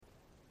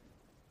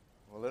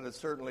Well, it is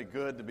certainly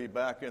good to be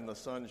back in the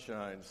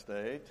Sunshine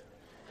State.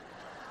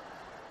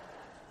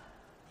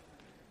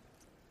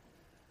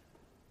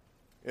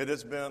 It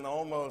has been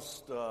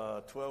almost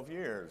 12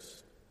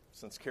 years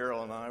since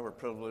Carol and I were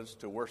privileged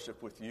to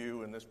worship with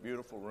you in this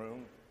beautiful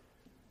room.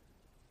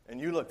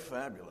 And you look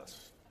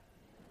fabulous.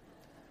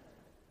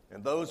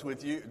 And those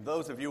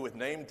of you with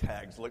name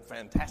tags look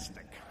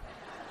fantastic.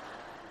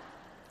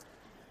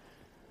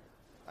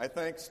 I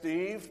thank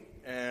Steve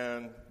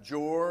and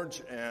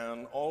George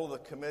and all of the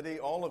committee,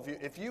 all of you.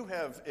 If you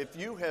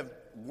have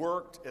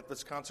worked at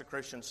this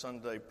Consecration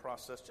Sunday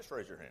process, just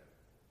raise your hand.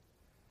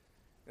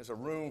 There's a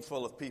room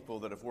full of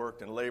people that have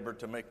worked and labored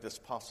to make this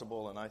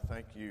possible, and I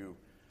thank you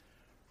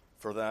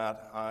for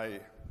that. I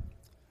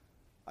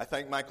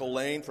thank Michael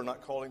Lane for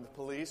not calling the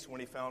police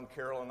when he found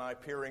Carol and I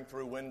peering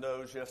through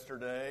windows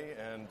yesterday,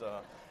 and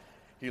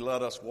he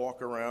let us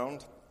walk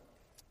around.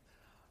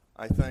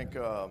 I thank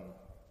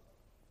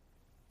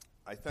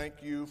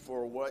you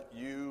for what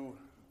you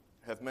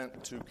have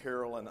meant to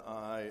Carol and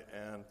I,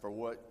 and for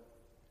what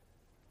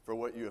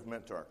you have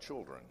meant to our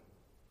children,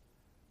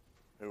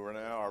 who are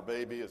now, our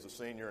baby is a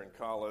senior in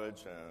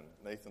college, and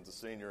Nathan's a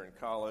senior in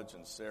college,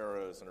 and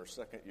Sarah is in her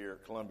second year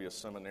at Columbia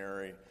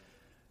Seminary,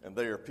 and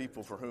they are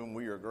people for whom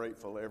we are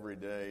grateful every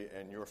day,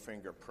 and your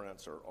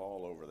fingerprints are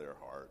all over their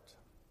heart.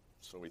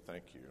 So we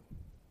thank you.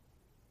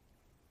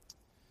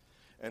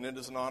 And it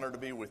is an honor to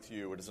be with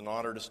you. It is an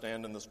honor to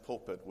stand in this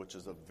pulpit, which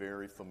is a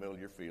very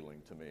familiar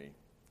feeling to me,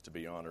 to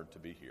be honored to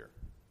be here.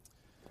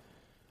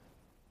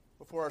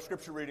 Before our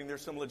scripture reading,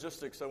 there's some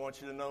logistics I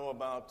want you to know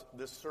about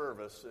this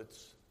service.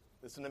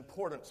 It's an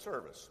important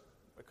service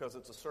because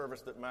it's a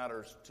service that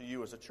matters to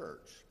you as a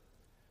church.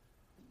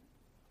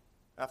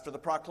 After the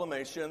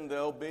proclamation,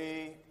 there'll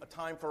be a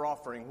time for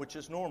offering, which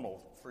is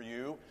normal for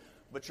you,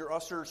 but your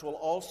ushers will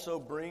also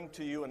bring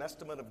to you an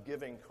estimate of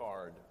giving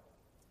card.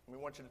 We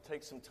want you to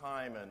take some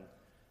time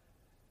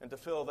and to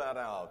fill that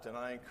out. And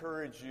I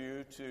encourage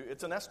you to,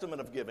 it's an estimate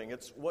of giving.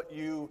 It's what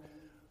you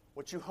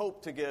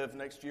hope to give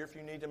next year. If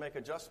you need to make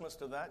adjustments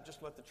to that,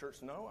 just let the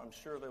church know. I'm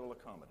sure they will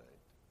accommodate.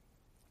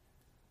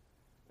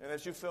 And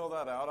as you fill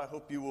that out, I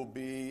hope you will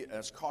be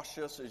as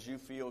cautious as you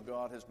feel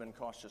God has been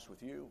cautious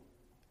with you,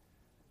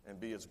 and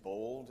be as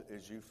bold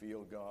as you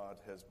feel God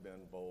has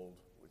been bold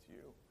with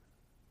you.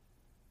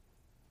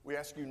 We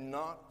ask you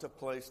not to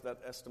place that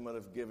estimate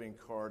of giving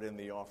card in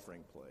the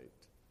offering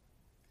plate.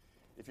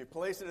 If you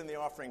place it in the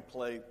offering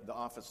plate, the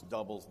office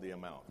doubles the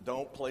amount.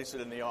 Don't place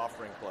it in the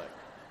offering plate.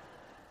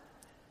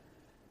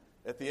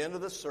 At the end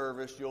of the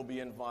service, you'll be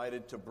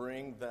invited to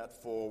bring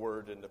that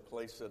forward and to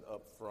place it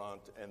up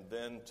front, and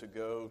then to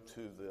go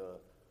to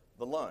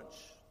the lunch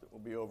that will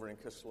be over in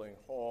Kissling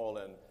Hall.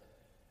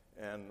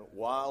 And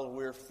while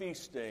we're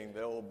feasting,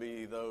 there will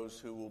be those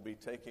who will be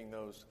taking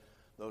those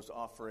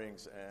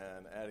offerings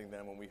and adding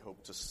them, and we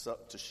hope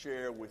to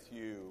share with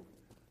you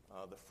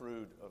the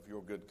fruit of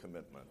your good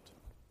commitment.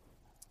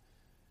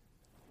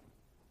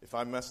 If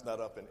I mess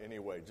that up in any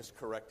way, just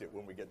correct it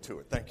when we get to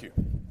it. Thank you.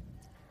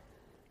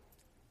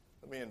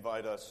 Let me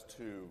invite us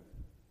to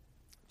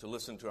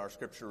listen to our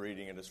scripture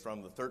reading. It is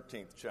from the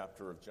 13th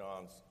chapter of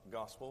John's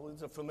Gospel.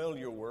 These are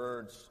familiar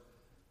words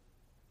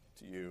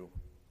to you.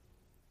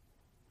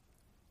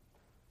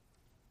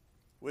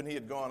 When he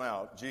had gone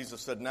out,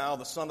 Jesus said, "Now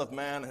the Son of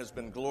Man has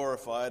been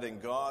glorified,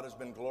 and God has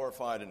been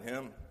glorified in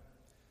him.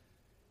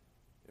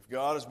 If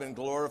God has been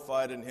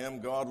glorified in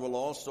him, God will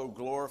also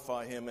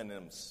glorify him in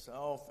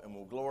himself, and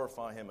will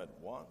glorify him at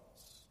once.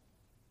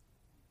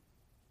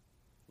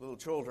 Little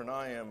children,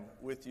 I am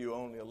with you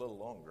only a little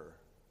longer.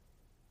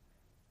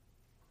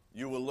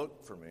 You will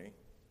look for me.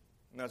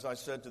 And as I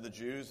said to the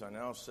Jews, I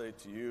now say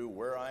to you,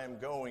 where I am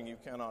going, you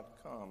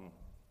cannot come.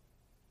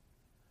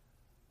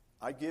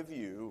 I give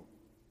you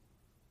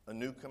a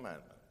new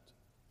commandment,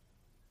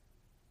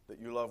 that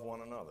you love one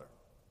another.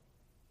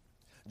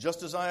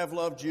 Just as I have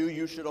loved you,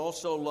 you should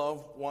also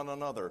love one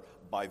another.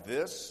 By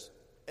this,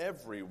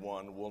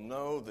 everyone will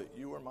know that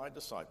you are my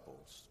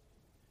disciples,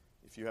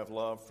 if you have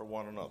love for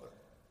one another."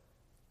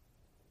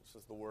 This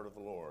is the word of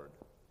the Lord.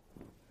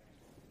 And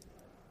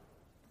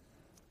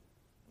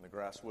the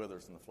grass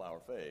withers and the flower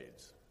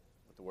fades,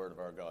 but the word of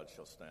our God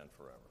shall stand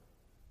forever.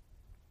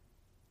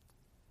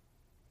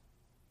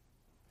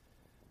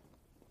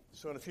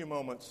 So in a few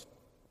moments,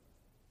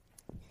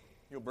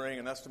 you'll bring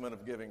an estimate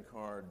of giving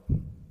card,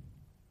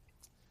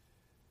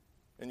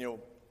 and you'll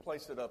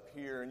place it up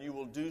here, and you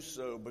will do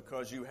so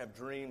because you have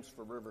dreams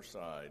for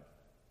Riverside.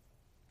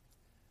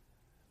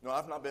 No,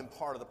 I've not been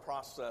part of the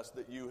process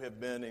that you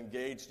have been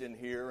engaged in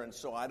here, and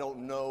so I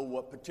don't know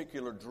what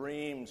particular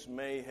dreams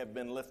may have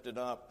been lifted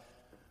up,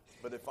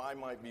 but if I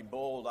might be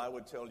bold, I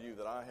would tell you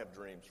that I have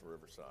dreams for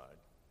Riverside.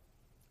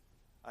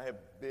 I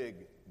have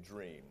big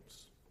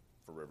dreams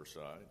for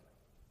Riverside.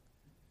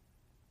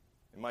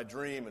 And my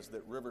dream is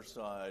that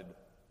Riverside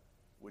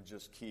would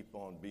just keep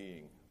on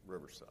being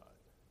Riverside.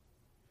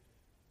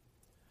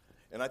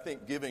 And I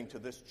think giving to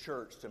this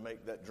church to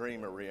make that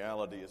dream a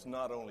reality is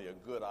not only a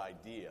good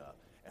idea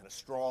and a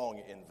strong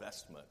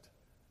investment,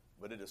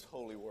 but it is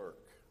holy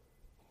work.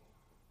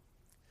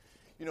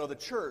 You know, the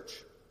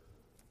church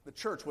the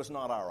church was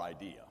not our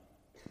idea.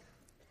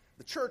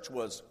 The church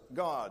was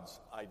God's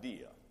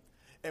idea.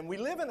 And we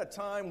live in a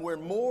time where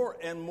more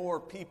and more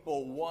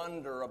people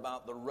wonder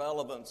about the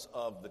relevance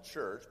of the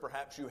church.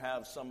 Perhaps you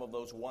have some of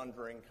those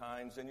wondering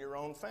kinds in your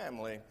own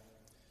family.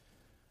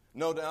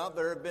 No doubt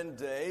there have been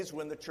days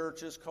when the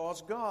church has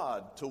caused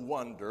God to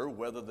wonder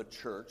whether the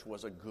church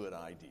was a good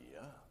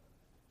idea.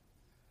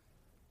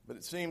 But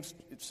it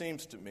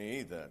seems to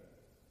me that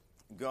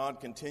God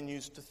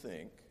continues to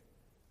think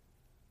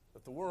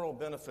that the world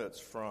benefits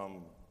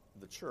from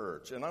the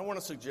church. And I want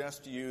to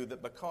suggest to you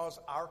that because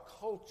our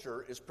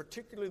culture is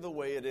particularly the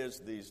way it is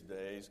these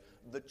days,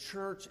 the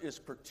church is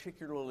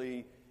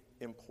particularly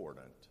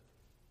important.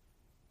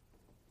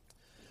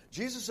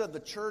 Jesus said the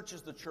church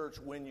is the church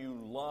when you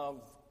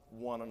love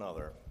one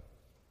another.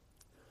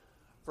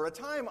 For a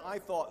time, I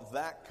thought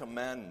that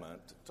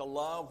commandment to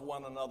love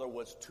one another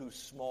was too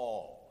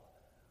small.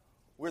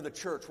 We're the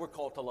church. We're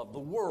called to love the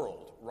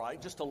world,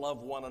 right? Just to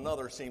love one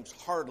another seems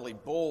hardly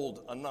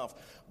bold enough.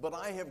 But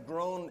I have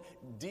grown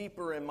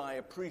deeper in my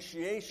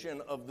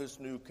appreciation of this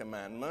new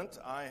commandment.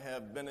 I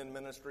have been in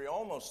ministry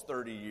almost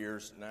 30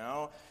 years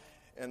now,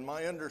 and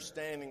my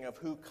understanding of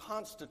who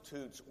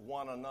constitutes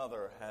one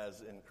another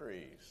has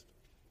increased.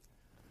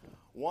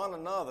 One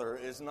another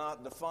is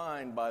not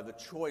defined by the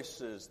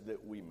choices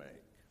that we make.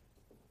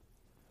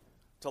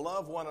 To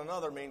love one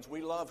another means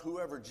we love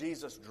whoever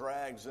Jesus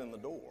drags in the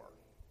door.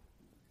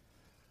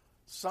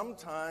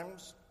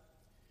 Sometimes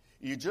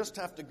you just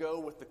have to go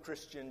with the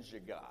Christians you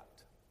got.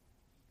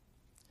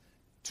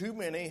 Too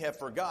many have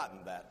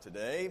forgotten that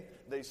today.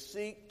 They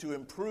seek to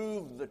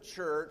improve the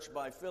church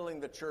by filling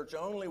the church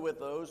only with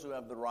those who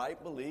have the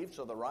right beliefs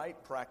or the right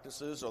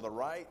practices or the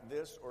right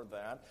this or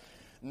that.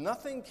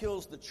 Nothing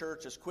kills the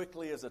church as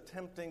quickly as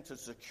attempting to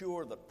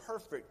secure the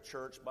perfect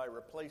church by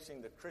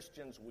replacing the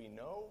Christians we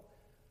know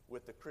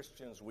with the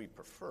Christians we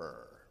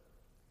prefer.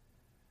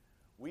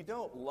 We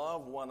don't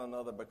love one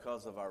another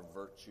because of our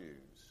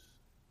virtues.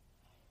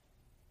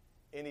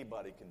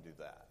 Anybody can do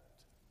that.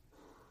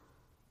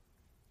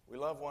 We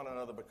love one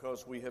another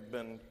because we have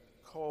been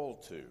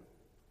called to.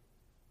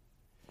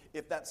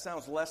 If that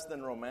sounds less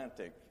than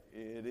romantic,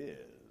 it is.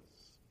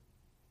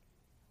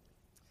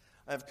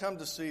 I have come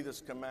to see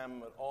this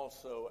commandment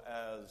also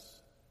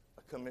as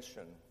a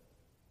commission.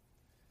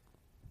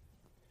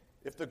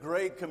 If the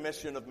Great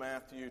Commission of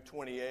Matthew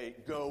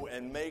 28, go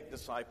and make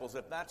disciples,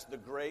 if that's the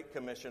Great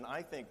Commission,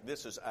 I think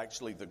this is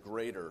actually the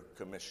Greater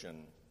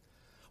Commission.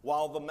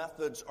 While the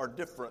methods are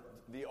different,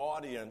 the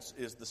audience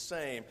is the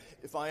same.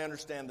 If I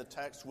understand the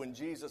text, when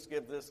Jesus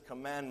gives this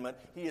commandment,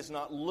 he is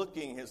not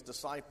looking his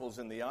disciples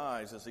in the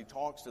eyes as he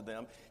talks to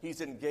them.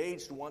 He's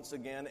engaged once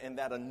again in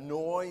that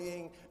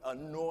annoying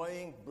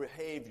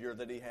behavior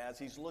that he has.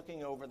 He's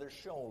looking over their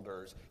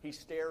shoulders. He's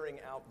staring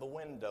out the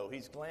window.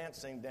 He's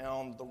glancing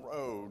down the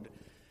road.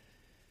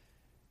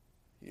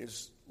 He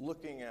is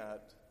looking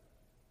at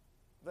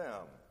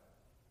them,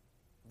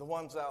 the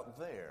ones out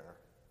there.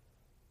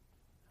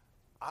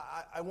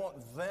 I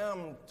want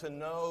them to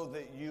know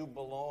that you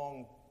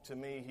belong to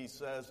me, he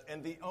says.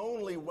 And the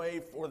only way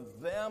for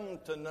them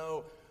to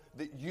know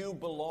that you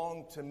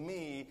belong to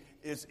me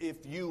is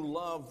if you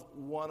love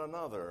one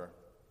another.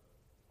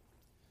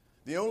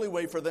 The only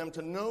way for them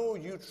to know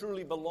you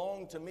truly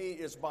belong to me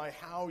is by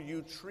how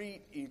you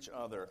treat each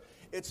other.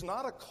 It's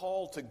not a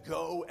call to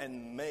go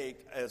and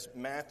make, as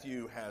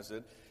Matthew has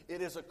it.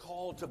 It is a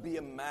call to be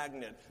a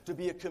magnet, to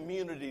be a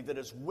community that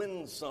is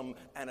winsome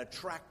and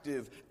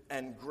attractive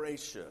and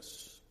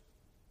gracious.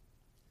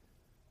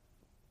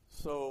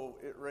 So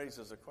it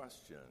raises a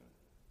question.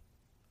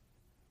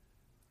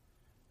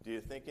 Do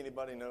you think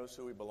anybody knows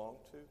who we belong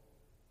to?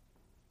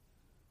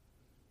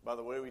 By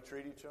the way we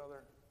treat each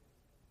other?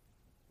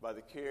 By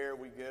the care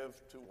we give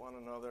to one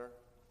another?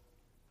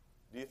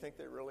 Do you think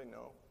they really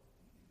know?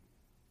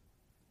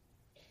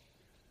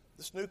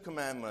 This new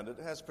commandment, it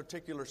has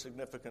particular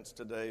significance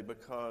today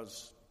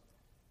because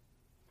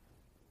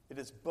it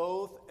is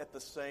both at the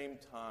same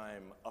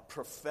time a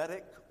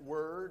prophetic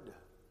word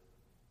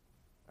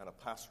and a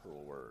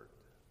pastoral word.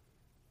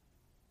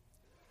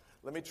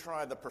 Let me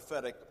try the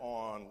prophetic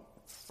on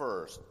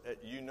first.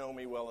 You know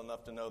me well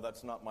enough to know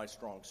that's not my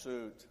strong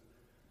suit.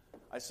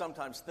 I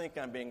sometimes think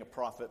I'm being a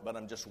prophet, but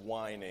I'm just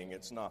whining.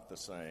 It's not the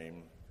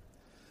same.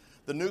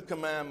 The new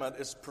commandment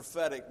is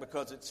prophetic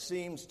because it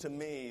seems to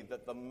me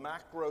that the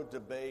macro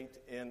debate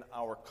in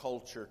our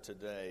culture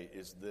today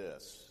is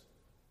this.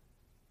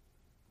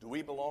 Do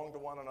we belong to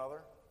one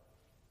another?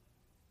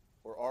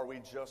 Or are we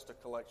just a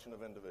collection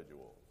of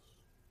individuals?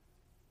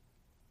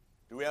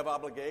 Do we have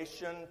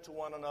obligation to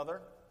one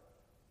another?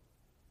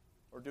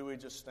 Or do we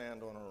just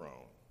stand on our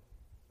own?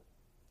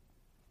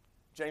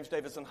 James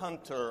Davison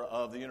Hunter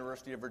of the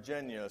University of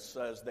Virginia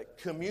says that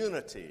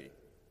community,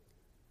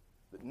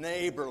 that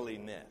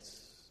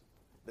neighborliness,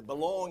 that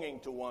belonging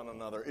to one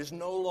another is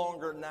no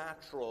longer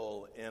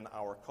natural in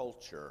our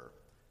culture.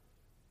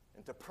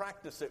 And to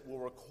practice it will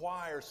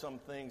require some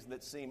things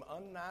that seem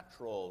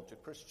unnatural to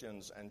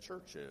Christians and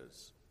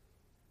churches.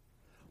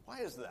 Why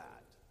is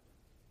that?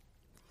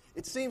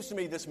 It seems to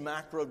me this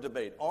macro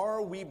debate,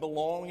 are we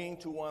belonging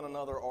to one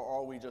another or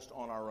are we just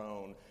on our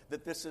own,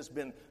 that this has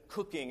been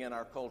cooking in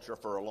our culture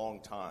for a long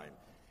time.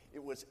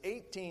 It was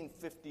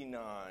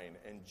 1859,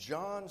 and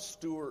John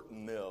Stuart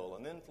Mill,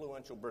 an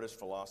influential British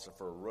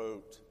philosopher,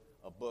 wrote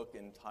a book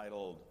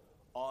entitled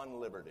On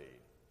Liberty.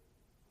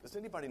 Does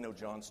anybody know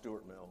John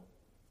Stuart Mill?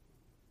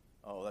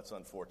 Oh, that's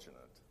unfortunate.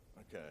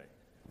 Okay.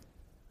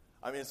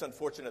 I mean, it's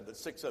unfortunate that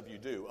 6 of you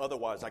do.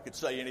 Otherwise, I could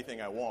say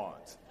anything I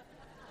want.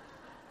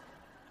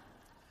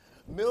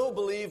 Mill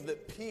believed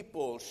that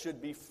people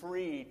should be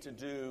free to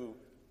do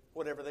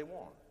whatever they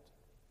want.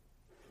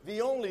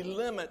 The only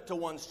limit to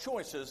one's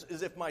choices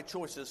is if my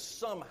choices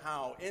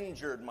somehow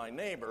injured my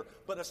neighbor.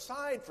 But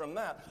aside from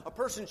that, a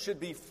person should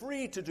be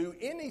free to do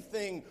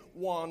anything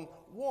one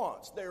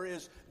wants. There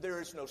is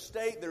no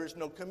state, there is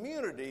no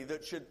community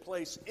that should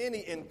place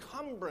any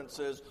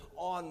encumbrances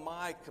on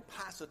my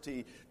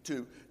capacity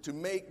to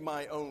make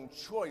my own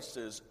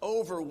choices.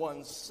 Over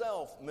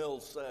oneself, Mill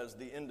says,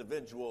 the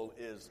individual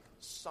is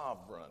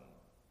sovereign.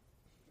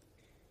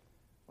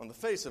 On the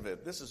face of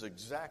it, this is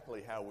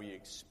exactly how we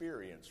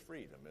experience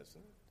freedom,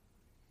 isn't it?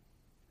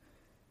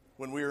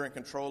 When we are in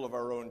control of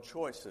our own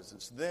choices,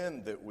 it's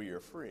then that we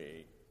are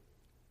free.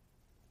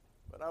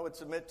 But I would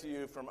submit to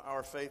you from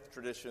our faith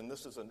tradition,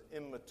 this is an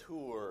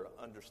immature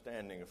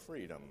understanding of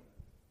freedom.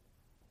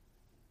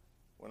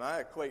 When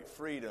I equate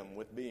freedom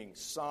with being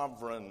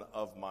sovereign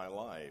of my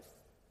life,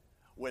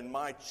 when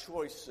my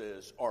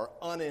choices are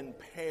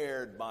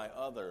unimpaired by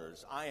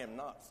others, I am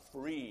not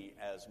free,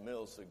 as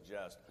Mill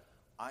suggests.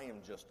 I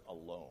am just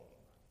alone.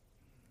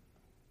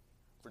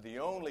 For the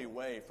only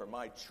way for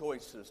my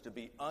choices to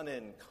be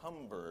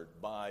unencumbered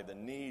by the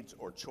needs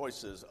or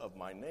choices of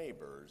my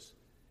neighbors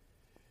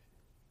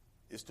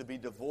is to be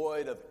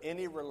devoid of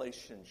any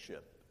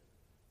relationship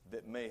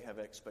that may have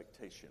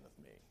expectation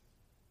of me.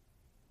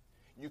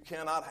 You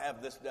cannot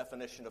have this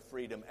definition of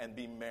freedom and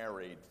be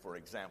married, for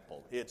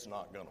example. It's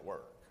not going to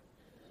work.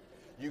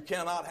 You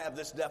cannot have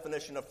this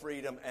definition of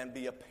freedom and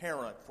be a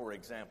parent, for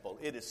example.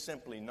 It is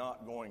simply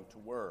not going to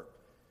work.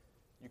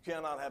 You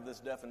cannot have this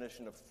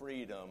definition of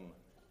freedom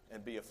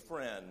and be a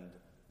friend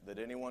that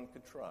anyone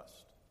could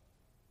trust.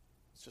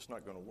 It's just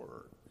not going to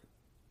work.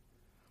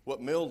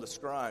 What Mill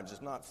describes is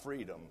not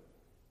freedom,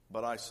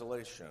 but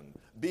isolation.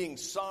 Being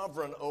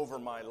sovereign over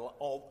my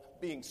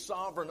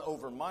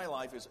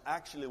life is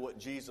actually what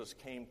Jesus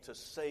came to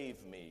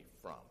save me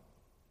from.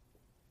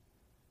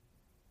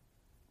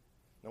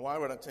 Now, why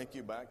would I take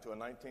you back to a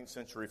 19th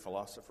century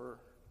philosopher?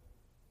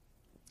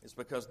 It's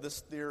because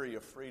this theory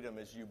of freedom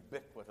is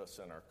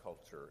ubiquitous in our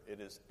culture.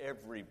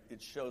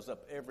 It shows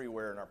up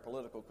everywhere in our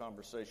political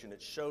conversation.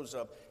 It shows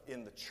up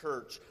in the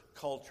church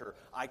culture.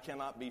 I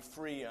cannot be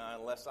free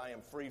unless I am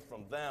free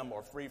from them,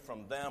 or free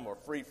from them, or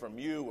free from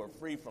you, or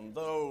free from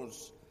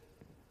those.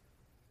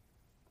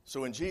 So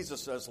when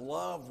Jesus says,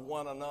 love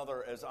one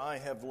another as I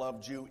have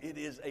loved you, it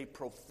is a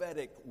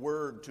prophetic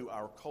word to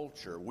our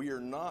culture. We are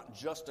not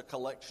just a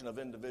collection of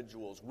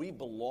individuals. We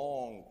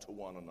belong to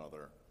one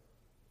another.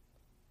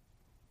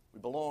 We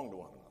belong to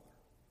one another.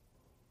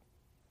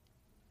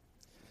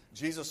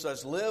 Jesus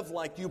says, live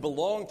like you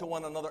belong to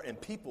one another, and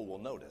people will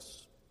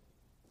notice.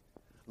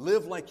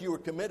 Live like you are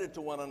committed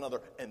to one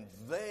another, and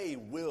they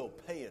will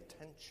pay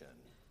attention.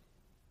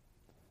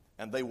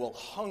 And they will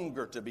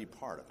hunger to be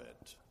part of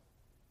it.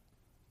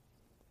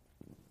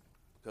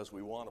 Because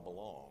we want to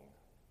belong.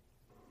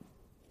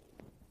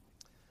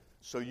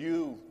 So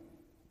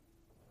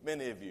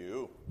many of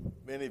you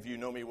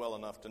know me well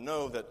enough to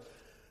know that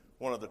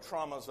one of the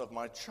traumas of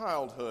my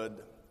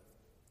childhood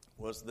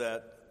was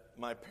that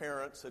my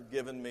parents had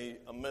given me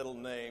a middle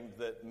name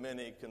that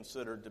many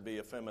considered to be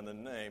a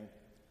feminine name.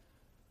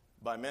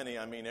 By many,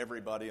 I mean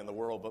everybody in the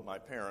world but my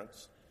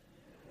parents.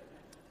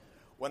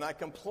 When I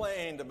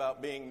complained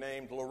about being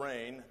named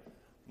Lorraine,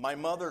 my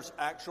mother's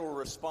actual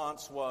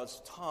response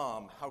was,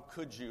 Tom, how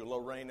could you?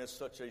 Lorraine is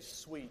such a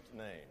sweet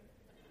name.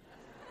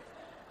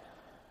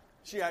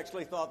 She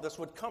actually thought this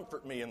would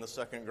comfort me in the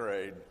 2nd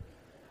grade.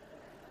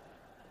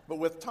 But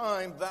with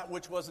time, that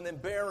which was an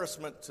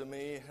embarrassment to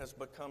me has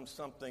become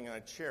something I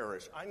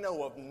cherish. I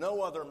know of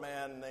no other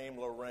man named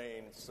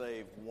Lorraine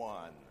save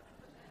one.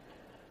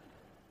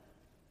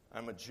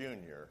 I'm a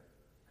junior.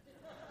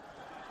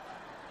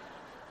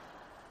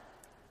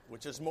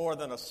 Which is more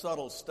than a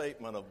subtle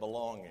statement of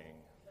belonging.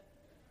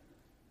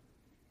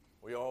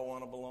 We all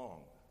want to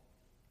belong.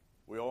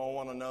 We all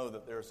want to know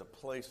that there's a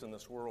place in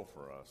this world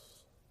for us.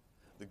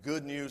 The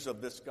good news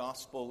of this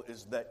gospel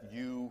is that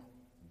you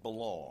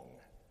belong.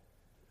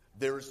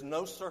 There is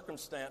no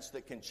circumstance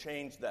that can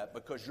change that,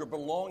 because your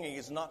belonging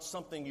is not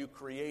something you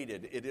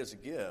created. It is a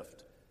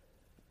gift.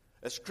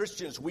 As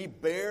Christians, we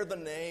bear the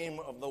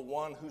name of the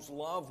one whose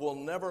love will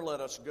never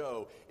let us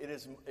go. It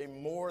is a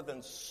more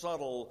than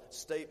subtle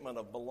statement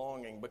of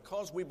belonging.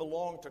 Because we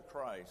belong to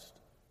Christ,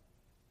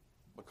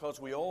 because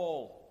we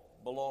all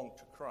belong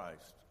to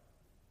Christ,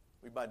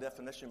 we by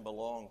definition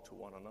belong to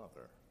one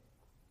another.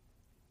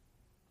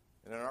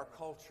 And in our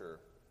culture,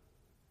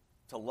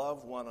 to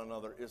love one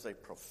another is a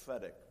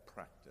prophetic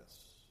practice.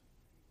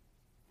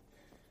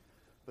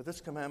 But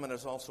this commandment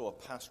is also a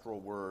pastoral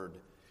word.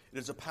 It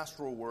is a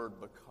pastoral word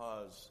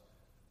because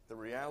the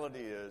reality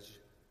is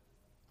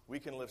we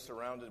can live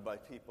surrounded by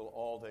people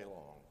all day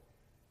long.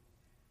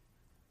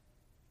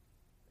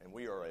 And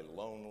we are a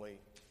lonely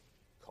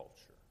culture.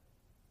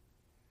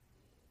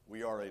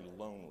 We are a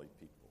lonely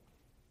people.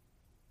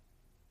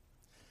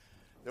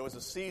 There was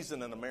a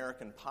season in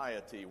American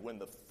piety when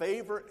the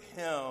favorite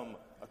hymn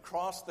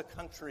across the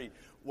country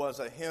was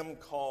a hymn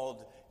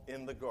called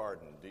In the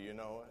Garden. Do you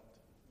know it?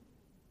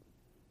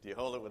 Do you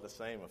hold it with the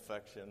same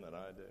affection that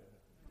I do?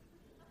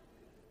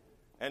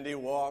 And he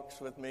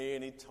walks with me,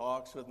 and he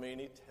talks with me,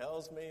 and he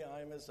tells me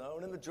I'm his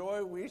own. And the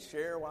joy we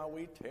share while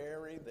we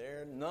tarry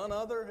there, none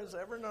other has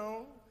ever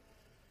known.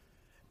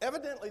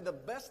 Evidently, the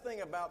best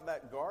thing about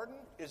that garden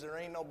is there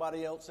ain't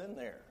nobody else in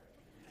there.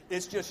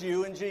 It's just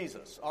you and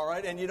Jesus, all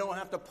right? And you don't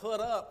have to put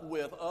up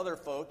with other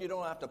folk. You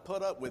don't have to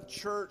put up with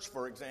church,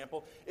 for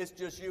example. It's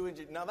just you and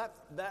Jesus. Now,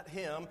 that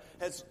hymn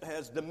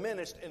has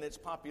diminished in its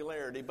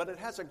popularity, but it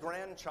has a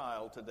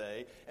grandchild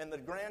today, and the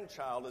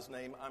grandchild is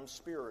named I'm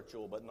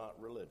Spiritual but Not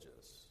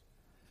Religious.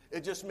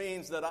 It just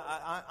means that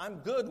I'm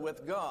good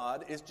with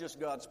God. It's just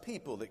God's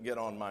people that get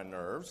on my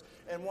nerves.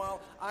 And while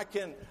I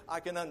can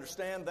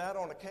understand that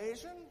on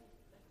occasion,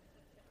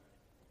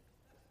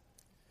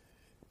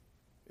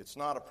 it's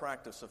not a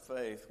practice of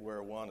faith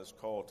where one is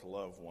called to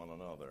love one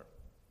another.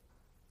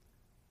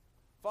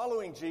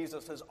 Following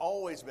Jesus has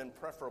always been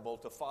preferable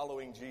to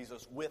following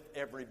Jesus with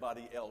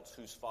everybody else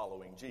who's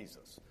following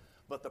Jesus.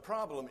 But the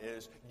problem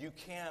is you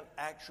can't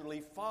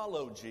actually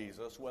follow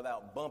Jesus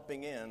without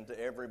bumping into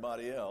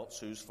everybody else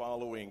who's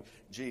following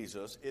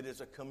Jesus. It is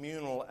a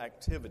communal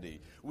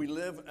activity. We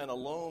live in a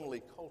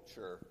lonely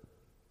culture.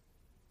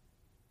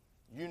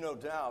 You no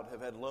doubt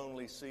have had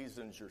lonely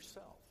seasons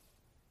yourself.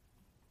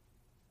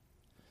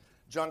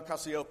 John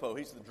Cacioppo,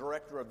 he's the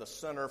director of the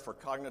Center for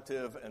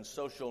Cognitive and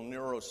Social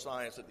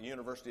Neuroscience at the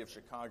University of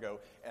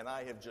Chicago, and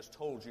I have just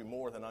told you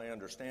more than I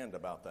understand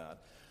about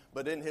that.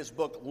 But in his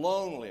book,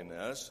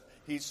 Loneliness,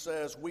 he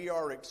says we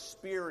are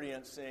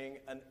experiencing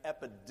an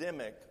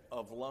epidemic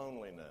of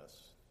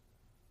loneliness.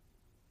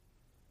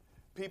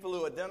 People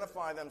who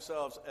identify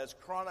themselves as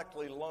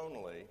chronically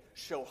lonely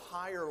show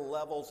higher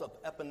levels of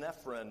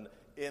epinephrine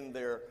in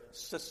their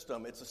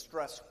system. It's a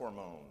stress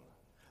hormone.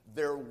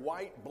 Their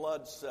white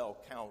blood cell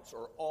counts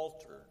are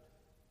altered.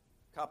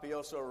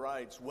 Capioso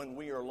writes, when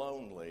we are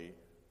lonely,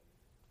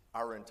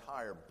 our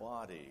entire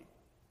body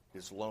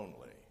is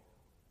lonely.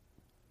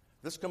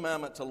 This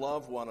commandment to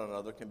love one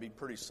another can be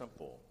pretty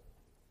simple.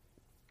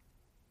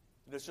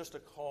 It is just a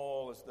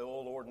call, as the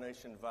old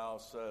ordination vow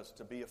says,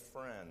 to be a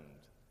friend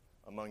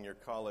among your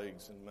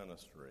colleagues in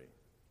ministry.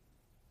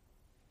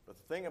 But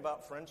the thing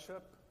about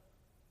friendship,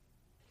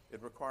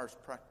 it requires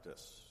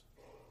practice.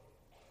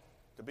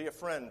 To be a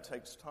friend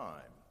takes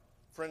time.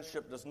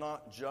 Friendship does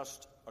not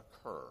just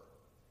occur.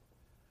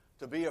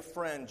 To be a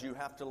friend, you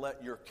have to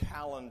let your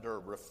calendar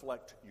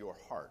reflect your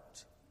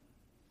heart.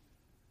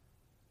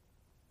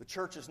 The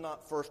church is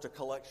not first a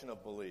collection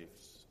of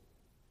beliefs.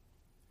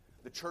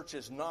 The church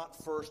is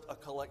not first a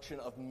collection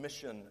of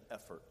mission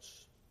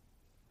efforts.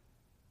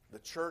 The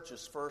church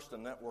is first a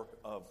network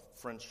of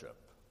friendship.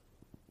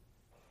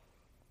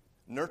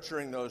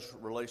 Nurturing those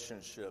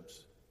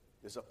relationships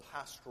is a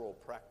pastoral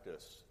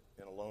practice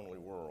in a lonely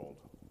world.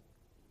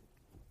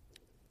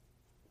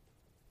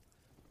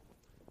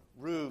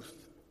 Ruth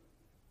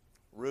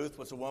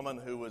was a woman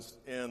who was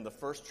in the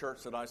first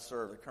church that I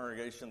served, the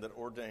congregation that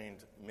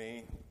ordained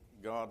me.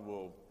 God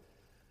will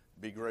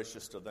be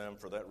gracious to them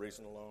for that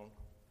reason alone.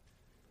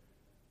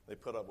 They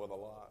put up with a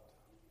lot.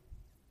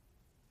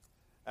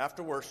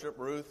 After worship,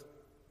 Ruth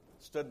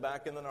stood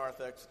back in the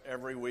narthex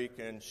every week,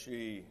 and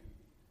she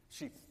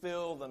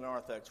filled the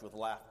narthex with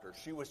laughter.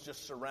 She was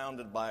just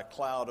surrounded by a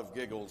cloud of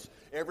giggles.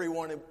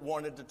 Everyone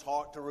wanted to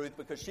talk to Ruth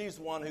because she's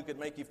the one who could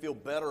make you feel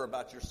better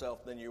about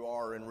yourself than you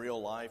are in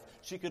real life.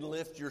 She could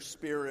lift your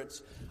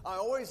spirits. I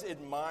always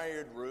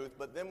admired Ruth,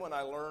 but then when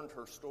I learned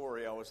her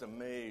story, I was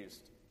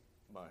amazed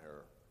by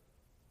her.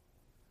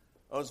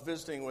 I was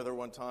visiting with her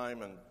one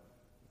time, and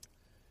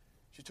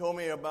she told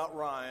me about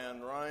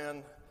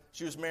Ryan.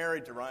 She was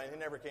married to Ryan. He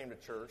never came to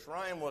church.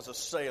 Ryan was a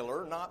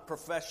sailor, not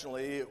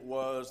professionally. It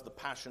was the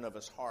passion of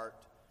his heart.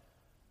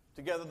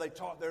 Together they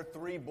taught their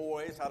 3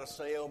 boys how to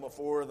sail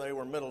before they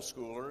were middle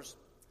schoolers.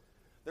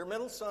 Their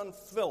middle son,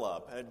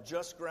 Philip, had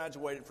just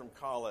graduated from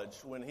college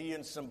when he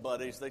and some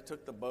buddies, they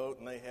took the boat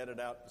and they headed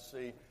out to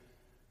sea.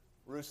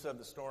 Ruth said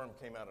the storm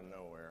came out of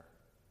nowhere.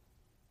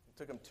 It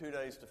took them 2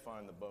 days to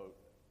find the boat.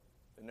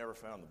 They never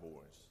found the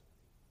boys.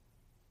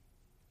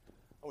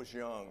 I was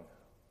young.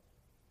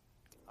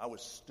 I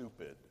was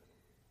stupid.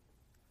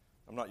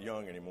 I'm not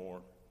young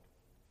anymore.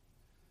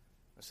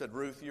 I said,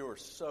 Ruth, you are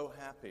so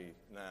happy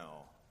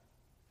now.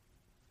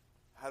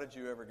 How did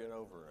you ever get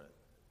over it?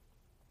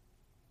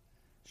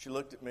 She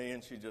looked at me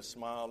and she just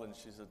smiled and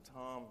she said,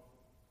 Tom,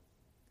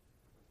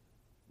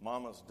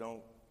 mamas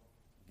don't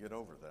get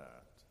over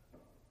that.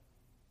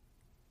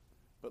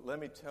 But let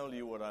me tell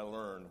you what I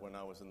learned when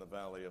I was in the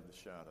valley of the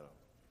shadow.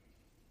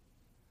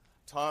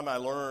 Tom, I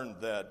learned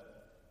that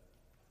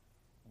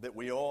that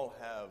we all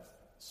have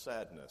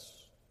sadness.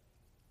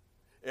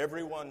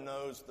 Everyone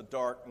knows the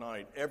dark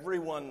night.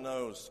 Everyone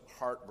knows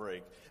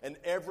heartbreak. And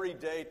every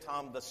day,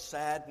 Tom, the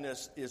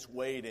sadness is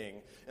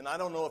waiting. And I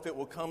don't know if it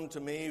will come to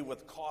me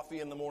with coffee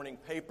in the morning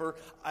paper.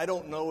 I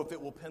don't know if it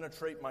will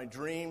penetrate my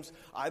dreams.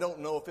 I don't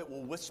know if it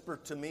will whisper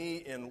to me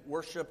in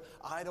worship.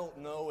 I don't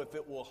know if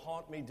it will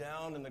haunt me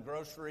down in the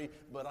grocery.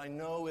 But I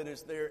know it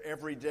is there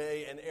every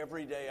day. And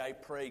every day I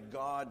pray,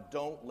 God,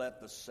 don't let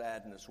the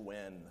sadness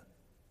win.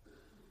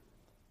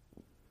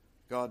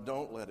 God,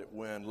 don't let it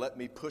win. Let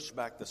me push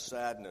back the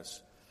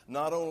sadness,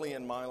 not only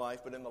in my life,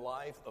 but in the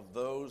life of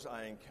those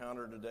I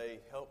encounter today.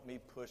 Help me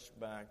push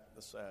back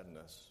the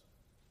sadness.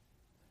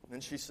 And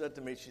then she said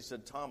to me,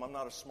 Tom, I'm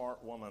not a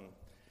smart woman,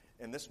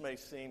 and this may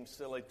seem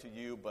silly to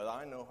you, but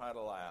I know how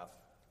to laugh,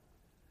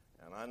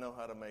 and I know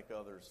how to make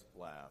others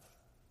laugh.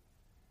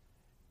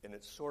 And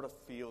it sort of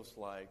feels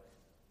like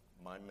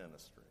my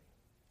ministry.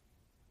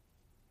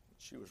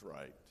 She was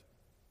right.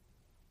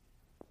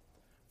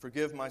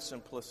 Forgive my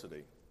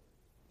simplicity.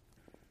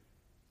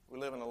 We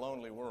live in a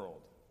lonely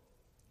world,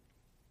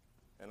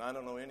 and I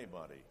don't know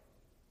anybody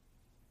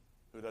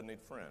who doesn't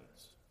need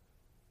friends.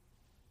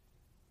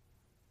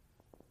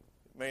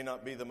 It may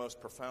not be the most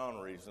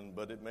profound reason,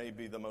 but it may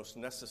be the most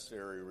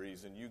necessary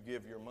reason. You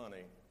give your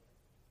money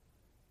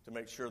to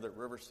make sure that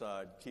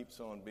Riverside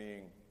keeps on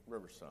being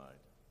Riverside.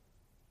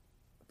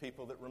 The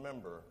people that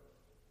remember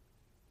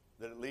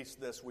that at least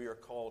this we are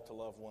called to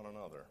love one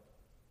another.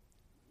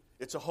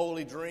 It's a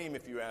holy dream,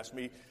 if you ask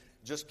me.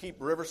 Just keep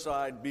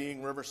Riverside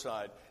being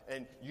Riverside.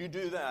 And you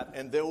do that,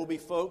 and there will be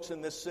folks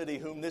in this city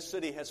whom this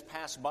city has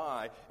passed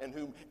by and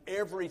whom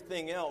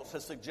everything else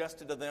has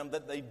suggested to them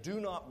that they do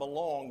not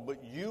belong,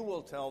 but you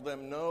will tell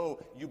them, no,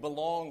 you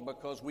belong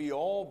because we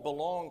all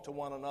belong to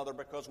one another,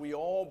 because we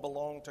all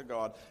belong to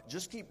God.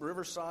 Just keep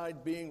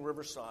Riverside being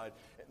Riverside.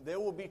 There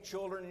will be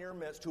children in your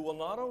midst who will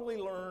not only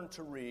learn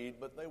to read,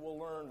 but they will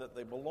learn that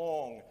they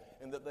belong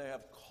and that they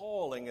have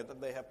calling and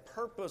that they have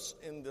purpose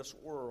in this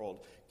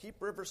world.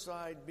 Keep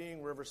Riverside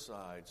being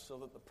Riverside so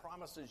that the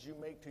promises you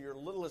make to your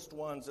littlest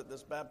ones at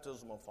this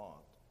baptismal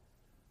font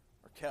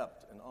are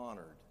kept and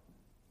honored,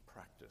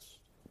 practiced.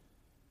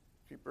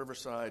 Keep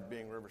Riverside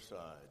being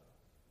Riverside.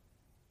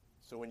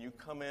 So when you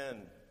come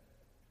in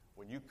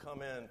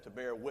to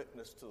bear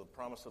witness to the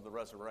promise of the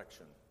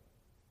resurrection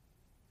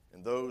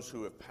and those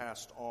who have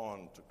passed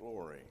on to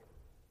glory,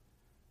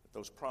 that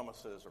those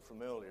promises are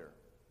familiar,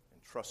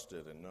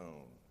 trusted and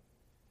known.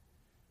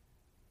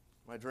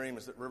 My dream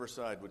is that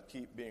Riverside would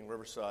keep being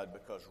Riverside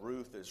because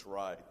Ruth is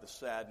right. The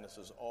sadness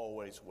is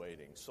always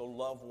waiting. So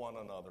love one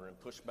another and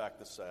push back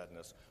the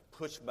sadness.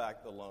 Push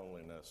back the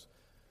loneliness.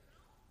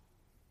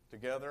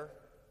 Together,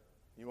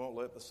 you won't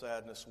let the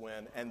sadness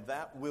win, and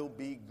that will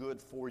be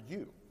good for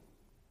you.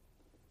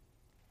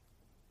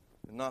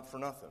 And not for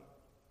nothing.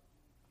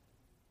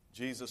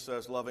 Jesus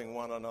says loving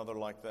one another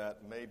like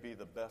that may be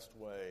the best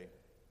way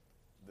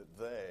that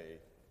they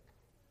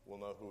will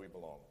know who we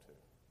belong to.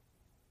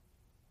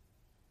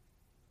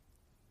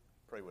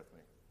 Pray with me.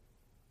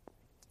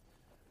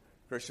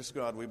 Gracious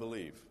God, we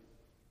believe.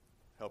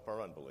 Help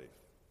our unbelief.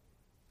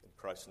 In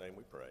Christ's name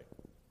we pray.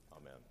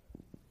 Amen.